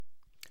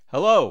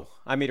Hello,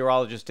 I'm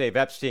meteorologist Dave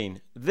Epstein.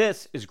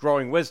 This is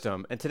Growing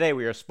Wisdom, and today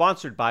we are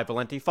sponsored by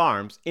Valenti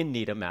Farms in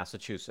Needham,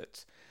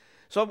 Massachusetts.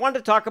 So I wanted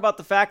to talk about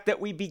the fact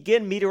that we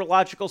begin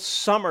meteorological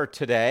summer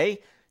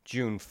today,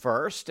 June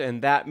 1st,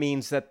 and that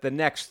means that the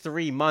next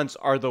 3 months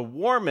are the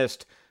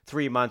warmest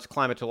 3 months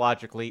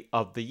climatologically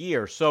of the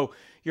year. So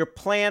your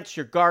plants,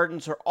 your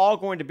gardens are all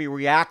going to be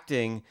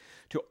reacting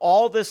to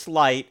all this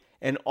light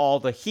and all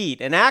the heat.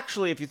 And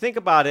actually, if you think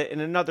about it, in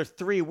another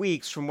 3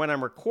 weeks from when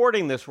I'm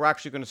recording this, we're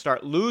actually going to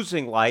start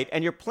losing light,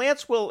 and your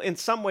plants will in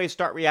some ways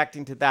start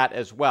reacting to that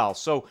as well.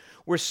 So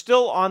we're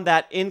still on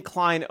that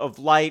incline of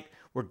light.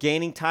 We're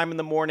gaining time in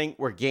the morning.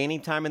 We're gaining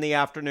time in the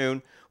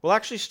afternoon. We'll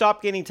actually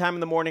stop gaining time in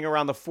the morning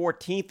around the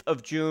 14th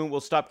of June.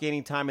 We'll stop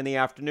gaining time in the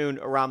afternoon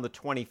around the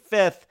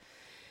 25th.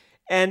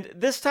 And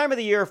this time of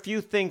the year, a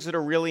few things that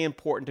are really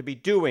important to be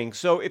doing.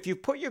 So if you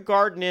put your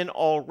garden in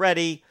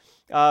already,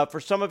 for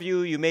some of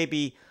you, you may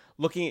be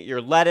looking at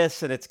your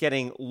lettuce and it's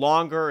getting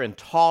longer and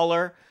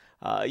taller.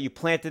 You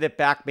planted it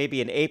back maybe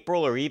in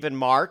April or even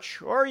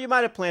March, or you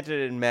might have planted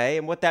it in May.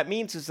 And what that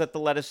means is that the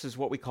lettuce is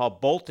what we call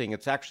bolting.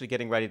 It's actually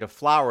getting ready to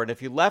flower. And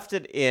if you left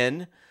it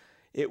in,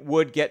 it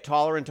would get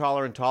taller and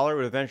taller and taller. It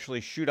would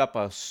eventually shoot up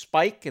a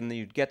spike and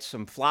you'd get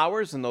some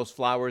flowers, and those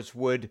flowers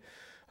would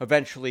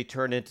eventually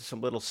turn into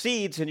some little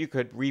seeds, and you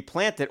could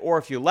replant it. Or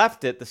if you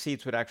left it, the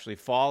seeds would actually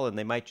fall and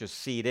they might just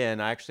seed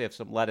in. I actually have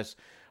some lettuce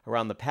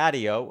around the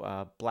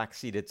patio, black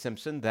seeded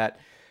Simpson,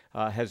 that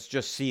has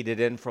just seeded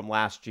in from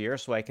last year,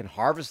 so I can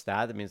harvest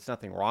that. I mean, there's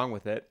nothing wrong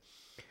with it.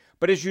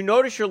 But as you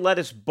notice your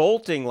lettuce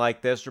bolting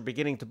like this or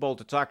beginning to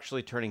bolt, it's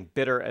actually turning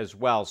bitter as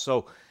well.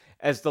 So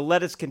as the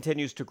lettuce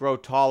continues to grow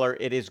taller,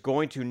 it is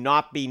going to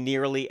not be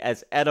nearly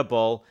as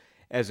edible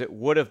as it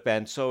would have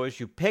been. So as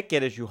you pick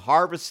it, as you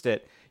harvest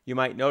it, you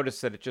might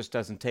notice that it just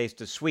doesn't taste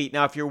as sweet.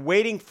 Now, if you're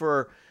waiting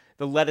for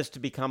the lettuce to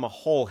become a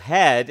whole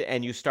head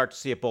and you start to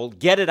see it bolt,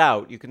 get it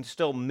out. You can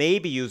still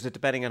maybe use it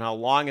depending on how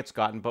long it's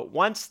gotten. But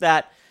once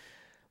that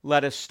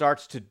lettuce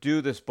starts to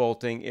do this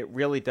bolting, it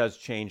really does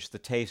change the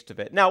taste of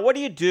it. Now, what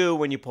do you do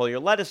when you pull your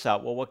lettuce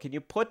out? Well, what can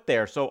you put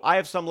there? So I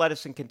have some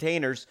lettuce in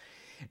containers,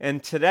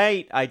 and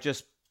today I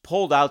just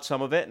pulled out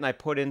some of it and I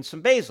put in some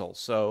basil.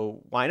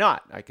 So why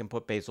not? I can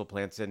put basil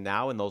plants in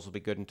now, and those will be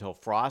good until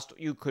frost.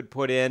 You could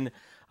put in,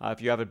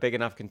 if you have a big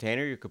enough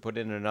container, you could put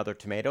in another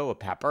tomato, a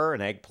pepper,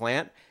 an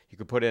eggplant. You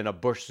could put in a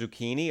bush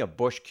zucchini, a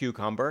bush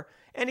cucumber.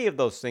 Any of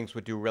those things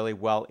would do really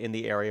well in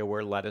the area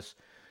where lettuce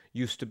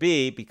used to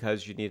be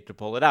because you needed to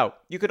pull it out.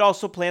 You could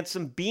also plant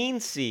some bean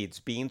seeds.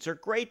 Beans are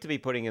great to be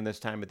putting in this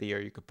time of the year.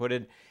 You could put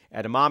in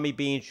edamame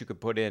beans, you could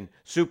put in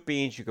soup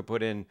beans, you could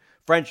put in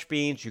French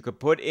beans, you could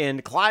put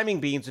in climbing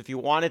beans if you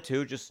wanted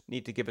to, just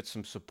need to give it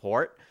some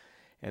support.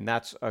 And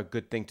that's a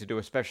good thing to do,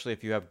 especially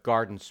if you have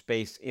garden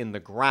space in the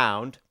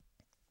ground.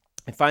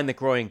 I find that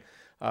growing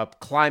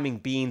climbing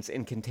beans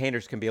in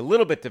containers can be a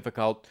little bit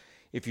difficult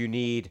if you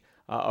need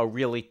a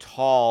really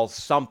tall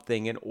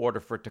something in order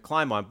for it to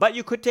climb on. But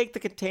you could take the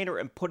container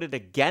and put it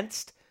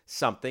against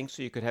something,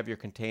 so you could have your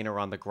container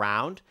on the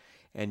ground,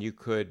 and you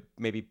could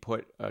maybe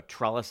put a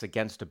trellis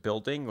against a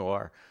building,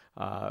 or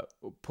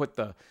put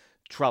the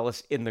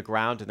trellis in the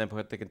ground and then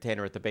put the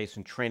container at the base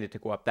and train it to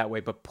go up that way.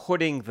 But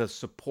putting the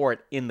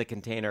support in the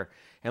container,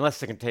 unless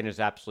the container is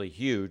absolutely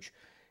huge,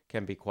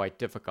 can be quite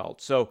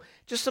difficult. So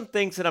just some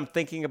things that I'm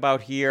thinking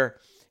about here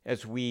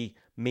as we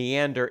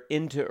meander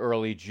into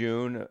early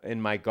June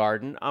in my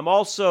garden. I'm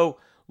also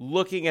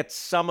looking at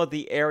some of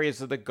the areas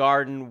of the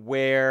garden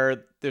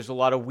where there's a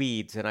lot of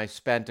weeds, and I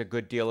spent a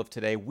good deal of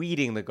today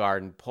weeding the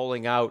garden,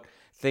 pulling out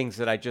things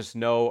that I just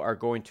know are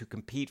going to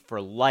compete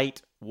for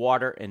light,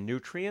 water, and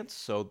nutrients.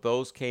 So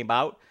those came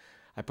out.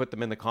 I put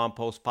them in the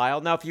compost pile.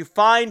 Now, if you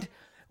find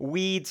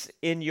weeds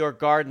in your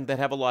garden that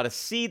have a lot of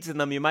seeds in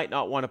them, you might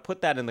not want to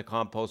put that in the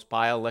compost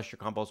pile unless your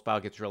compost pile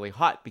gets really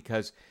hot,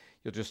 because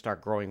you'll just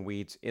start growing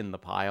weeds in the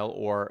pile.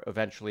 Or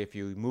eventually, if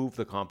you move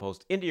the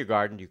compost into your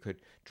garden, you could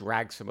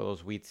drag some of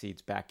those weed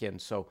seeds back in.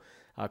 So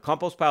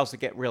compost piles that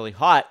get really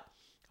hot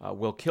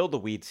will kill the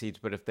weed seeds,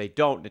 but if they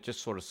don't, it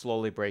just sort of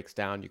slowly breaks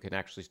down. You can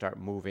actually start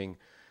moving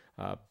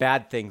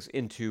bad things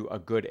into a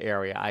good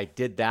area. I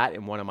did that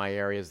in one of my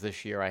areas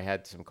this year. I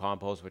had some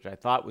compost, which I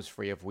thought was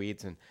free of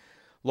weeds, and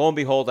lo and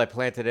behold, I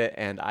planted it,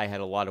 and I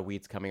had a lot of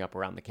weeds coming up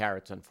around the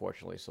carrots,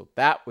 unfortunately. So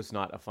that was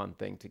not a fun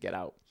thing to get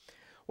out.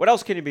 What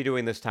else can you be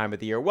doing this time of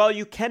the year? Well,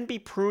 you can be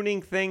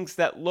pruning things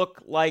that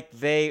look like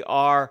they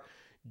are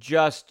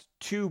just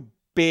too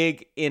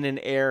big in an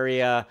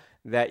area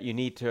that you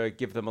need to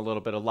give them a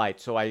little bit of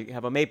light. So I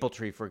have a maple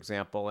tree, for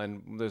example,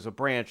 and there's a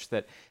branch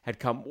that had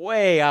come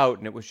way out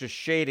and it was just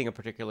shading a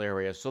particular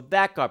area. So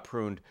that got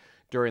pruned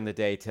during the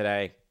day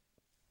today.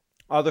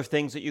 Other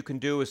things that you can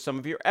do is some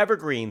of your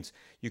evergreens.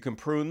 You can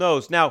prune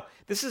those. Now,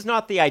 this is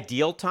not the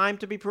ideal time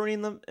to be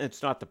pruning them.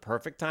 It's not the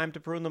perfect time to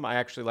prune them. I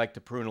actually like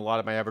to prune a lot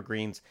of my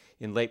evergreens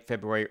in late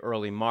February,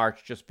 early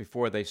March, just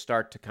before they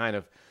start to kind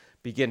of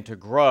begin to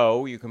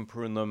grow. You can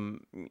prune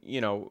them,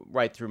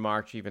 right through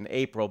March, even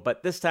April.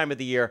 But this time of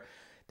the year,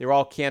 they're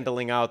all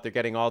candling out. They're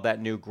getting all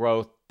that new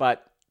growth.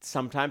 But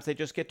sometimes they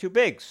just get too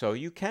big. So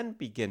you can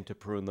begin to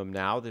prune them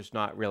now. There's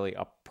not really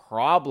a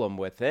problem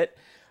with it.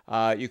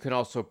 You can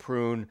also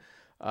prune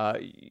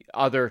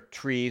other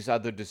trees,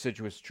 other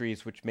deciduous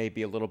trees, which may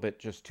be a little bit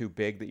just too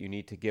big that you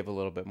need to give a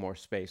little bit more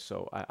space.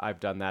 So I've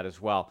done that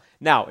as well.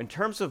 Now, in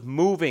terms of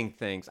moving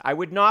things, I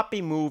would not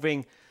be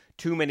moving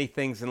too many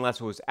things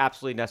unless it was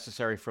absolutely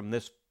necessary from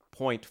this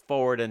point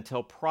forward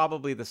until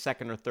probably the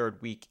second or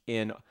third week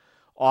in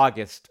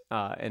August.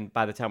 And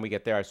by the time we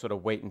get there, I sort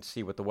of wait and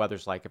see what the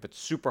weather's like. If it's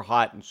super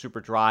hot and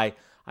super dry,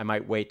 I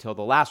might wait till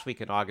the last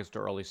week in August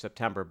or early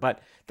September.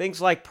 But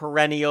things like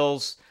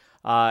perennials,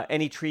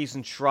 any trees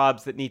and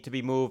shrubs that need to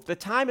be moved, the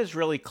time is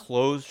really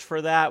closed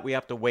for that. We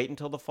have to wait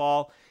until the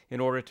fall in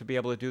order to be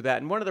able to do that.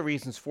 And one of the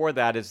reasons for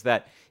that is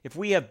that if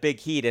we have big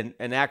heat,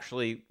 and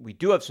actually we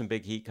do have some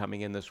big heat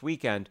coming in this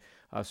weekend,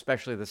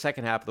 especially the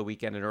second half of the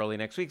weekend and early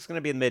next week, it's going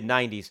to be in the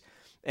mid-90s.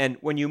 And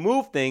when you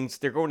move things,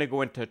 they're going to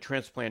go into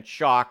transplant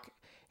shock.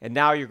 And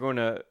now you're going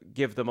to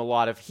give them a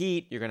lot of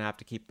heat. You're going to have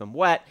to keep them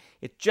wet.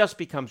 It just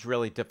becomes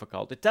really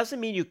difficult. It doesn't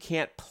mean you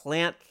can't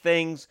plant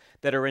things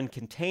that are in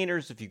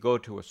containers. If you go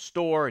to a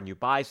store and you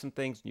buy some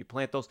things and you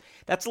plant those,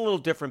 that's a little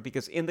different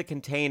because in the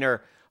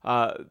container,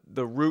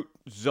 the root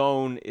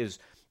zone is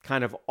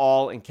kind of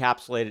all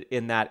encapsulated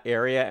in that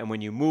area. And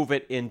when you move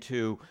it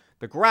into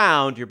the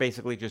ground, you're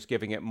basically just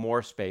giving it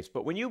more space.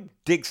 But when you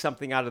dig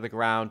something out of the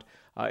ground,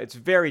 it's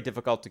very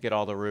difficult to get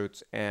all the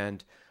roots.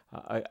 And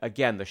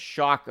again, the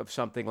shock of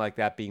something like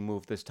that being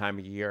moved this time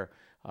of year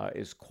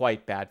is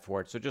quite bad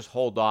for it. So just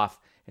hold off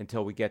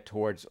until we get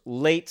towards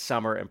late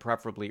summer and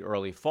preferably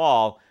early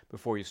fall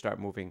before you start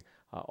moving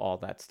all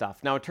that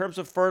stuff. Now, in terms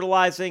of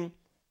fertilizing,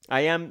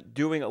 I am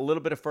doing a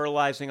little bit of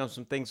fertilizing on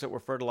some things that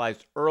were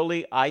fertilized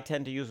early. I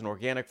tend to use an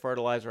organic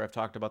fertilizer. I've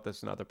talked about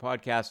this in other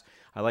podcasts.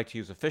 I like to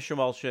use a fish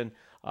emulsion.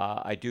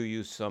 I do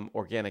use some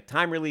organic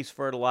time-release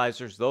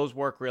fertilizers. Those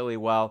work really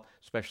well,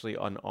 especially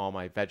on all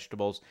my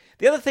vegetables.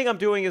 The other thing I'm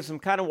doing is I'm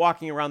kind of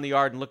walking around the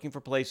yard and looking for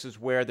places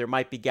where there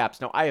might be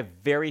gaps. Now, I have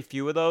very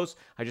few of those.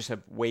 I just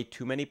have way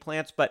too many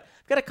plants, but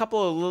I've got a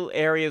couple of little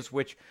areas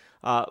which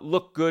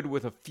look good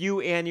with a few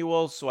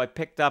annuals. So I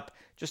picked up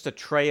just a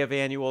tray of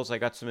annuals. I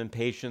got some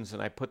impatiens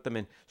and I put them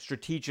in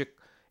strategic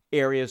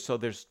areas so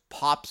there's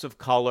pops of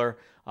color.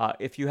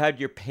 If you had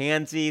your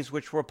pansies,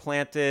 which were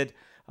planted,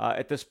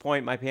 at this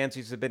point, my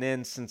pansies have been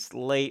in since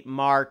late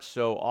March,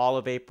 so all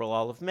of April,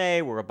 all of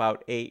May. We're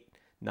about 8,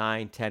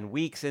 9, 10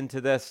 weeks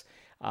into this.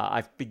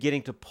 I'm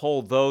beginning to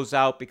pull those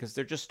out because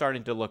they're just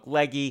starting to look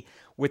leggy.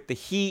 With the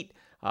heat,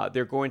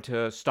 they're going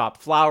to stop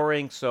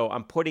flowering, so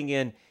I'm putting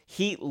in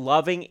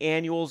heat-loving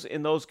annuals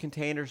in those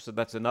containers, so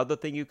that's another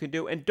thing you can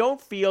do. And don't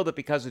feel that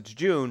because it's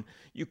June,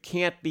 you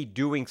can't be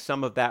doing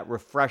some of that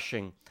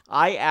refreshing.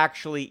 I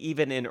actually,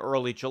 even in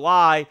early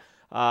July,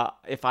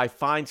 if I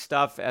find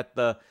stuff at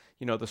the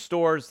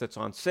stores that's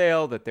on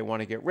sale that they want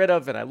to get rid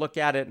of, and I look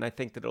at it and I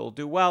think that it'll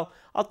do well,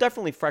 I'll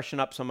definitely freshen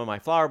up some of my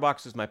flower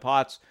boxes, my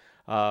pots,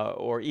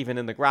 or even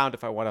in the ground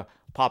if I want a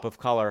pop of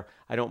color.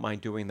 I don't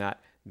mind doing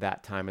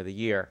that time of the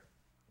year.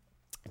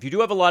 If you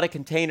do have a lot of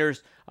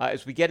containers,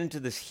 as we get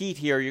into this heat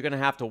here, you're going to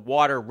have to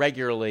water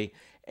regularly.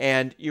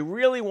 And you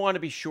really want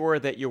to be sure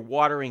that you're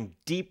watering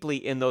deeply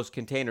in those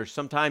containers.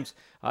 Sometimes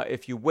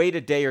if you wait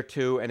a day or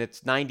two and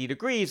it's 90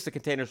 degrees, the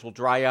containers will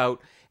dry out.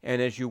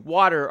 And as you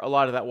water, a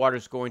lot of that water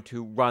is going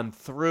to run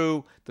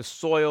through. The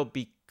soil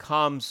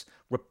becomes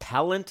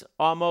repellent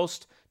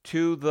almost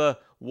to the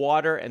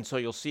water, and so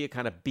you'll see it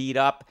kind of beat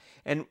up.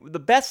 And the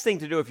best thing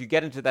to do if you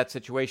get into that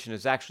situation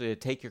is actually to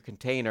take your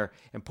container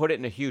and put it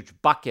in a huge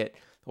bucket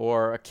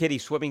or a kiddie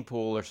swimming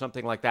pool or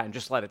something like that and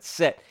just let it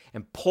sit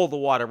and pull the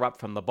water up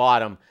from the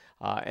bottom.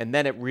 And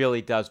then it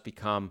really does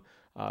become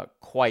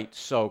quite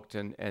soaked.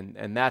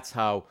 And that's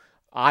how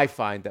I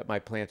find that my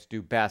plants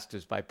do best,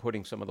 is by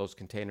putting some of those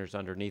containers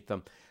underneath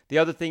them. The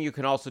other thing you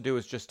can also do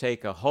is just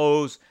take a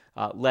hose,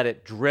 let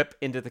it drip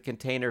into the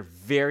container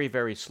very,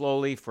 very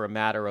slowly for a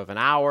matter of an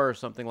hour or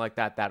something like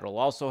that. That will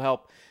also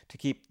help to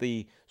keep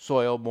the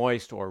soil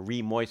moist or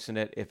re-moisten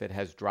it if it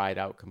has dried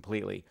out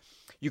completely.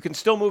 You can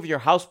still move your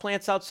house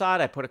plants outside.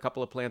 I put a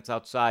couple of plants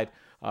outside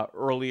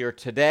earlier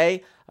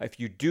today. If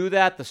you do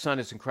that, the sun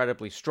is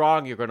incredibly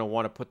strong. You're going to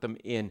want to put them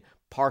in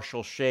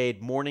partial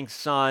shade, morning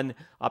sun,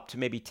 up to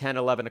maybe 10,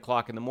 11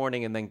 o'clock in the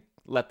morning, and then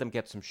let them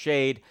get some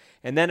shade.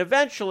 And then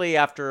eventually,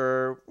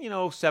 after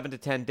 7 to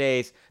 10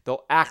 days,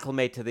 they'll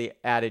acclimate to the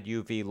added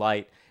UV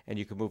light, and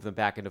you can move them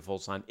back into full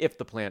sun if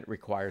the plant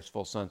requires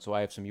full sun. So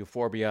I have some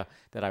euphorbia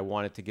that I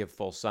wanted to give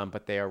full sun,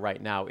 but they are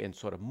right now in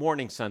sort of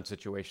morning sun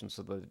situations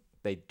so that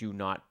they do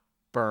not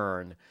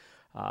burn.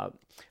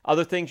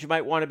 Other things you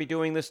might want to be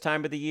doing this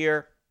time of the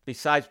year,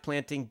 besides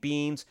planting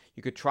beans,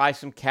 you could try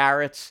some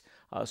carrots,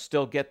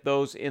 still get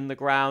those in the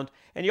ground.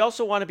 And you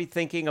also want to be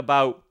thinking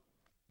about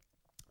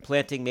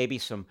planting maybe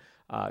some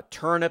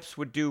turnips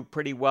would do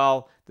pretty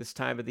well this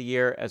time of the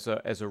year as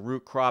a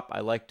root crop.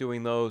 I like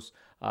doing those.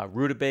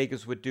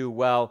 Rutabagas would do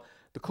well.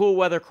 The cool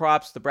weather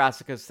crops, the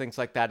brassicas, things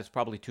like that, is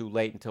probably too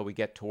late until we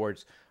get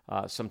towards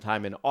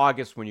sometime in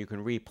August when you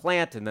can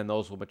replant, and then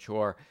those will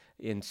mature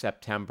in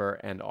September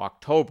and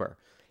October.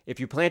 If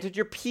you planted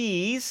your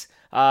peas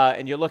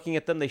and you're looking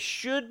at them, they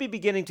should be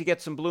beginning to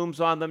get some blooms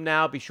on them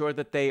now. Be sure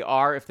that they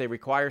are, if they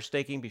require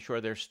staking, be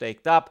sure they're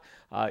staked up.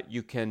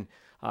 You can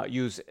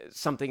use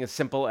something as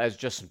simple as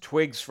just some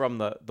twigs from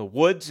the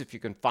woods, if you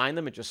can find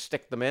them, and just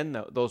stick them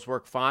in. Those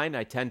work fine.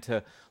 I tend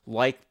to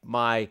like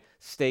my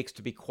stakes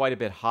to be quite a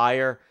bit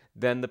higher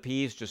than the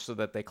peas, just so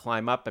that they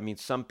climb up. I mean,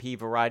 some pea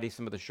varieties,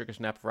 some of the sugar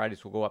snap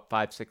varieties will go up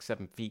 5, 6,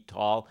 7 feet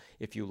tall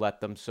if you let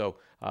them. So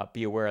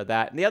be aware of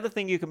that. And the other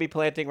thing you can be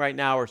planting right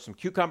now are some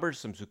cucumbers,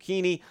 some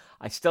zucchini.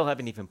 I still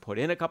haven't even put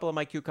in a couple of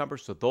my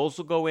cucumbers, so those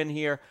will go in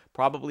here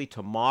probably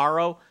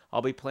tomorrow.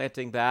 I'll be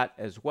planting that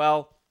as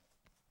well.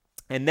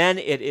 And then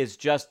it is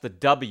just the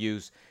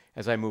W's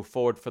as I move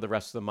forward for the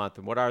rest of the month.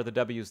 And what are the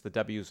W's? The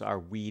W's are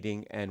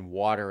weeding and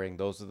watering.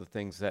 Those are the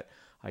things that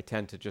I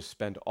tend to just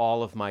spend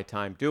all of my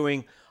time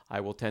doing. I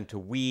will tend to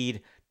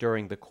weed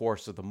during the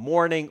course of the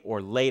morning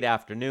or late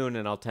afternoon,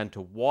 and I'll tend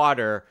to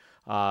water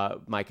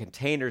my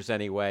containers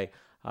anyway,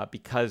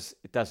 because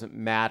it doesn't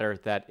matter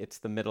that it's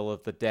the middle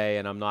of the day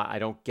and I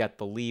don't get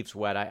the leaves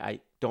wet.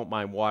 I don't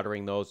mind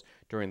watering those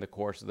during the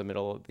course of the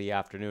middle of the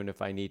afternoon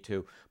if I need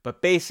to.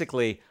 But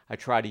basically, I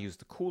try to use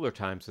the cooler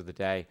times of the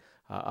day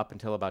up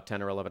until about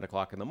 10 or 11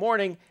 o'clock in the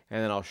morning,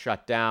 and then I'll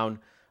shut down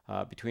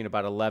between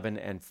about 11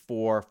 and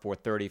 4,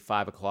 4:30,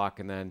 5 o'clock,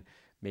 and then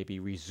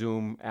maybe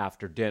resume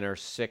after dinner,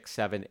 6,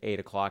 7, 8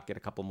 o'clock, get a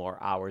couple more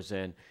hours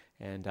in.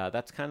 And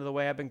that's kind of the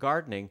way I've been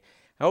gardening.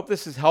 I hope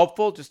this is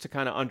helpful just to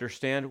kind of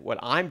understand what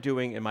I'm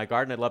doing in my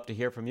garden. I'd love to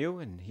hear from you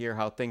and hear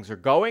how things are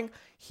going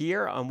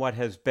here on what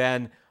has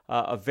been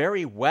a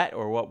very wet,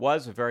 or what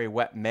was a very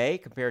wet May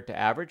compared to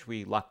average.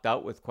 We lucked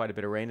out with quite a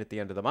bit of rain at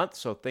the end of the month,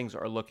 so things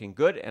are looking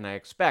good, and I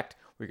expect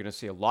we're going to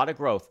see a lot of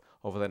growth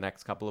over the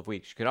next couple of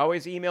weeks. You can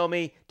always email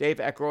me,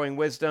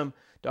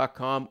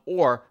 Dave@growingwisdom.com,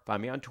 or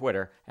find me on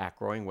Twitter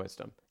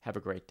 @growingwisdom. Have a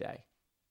great day.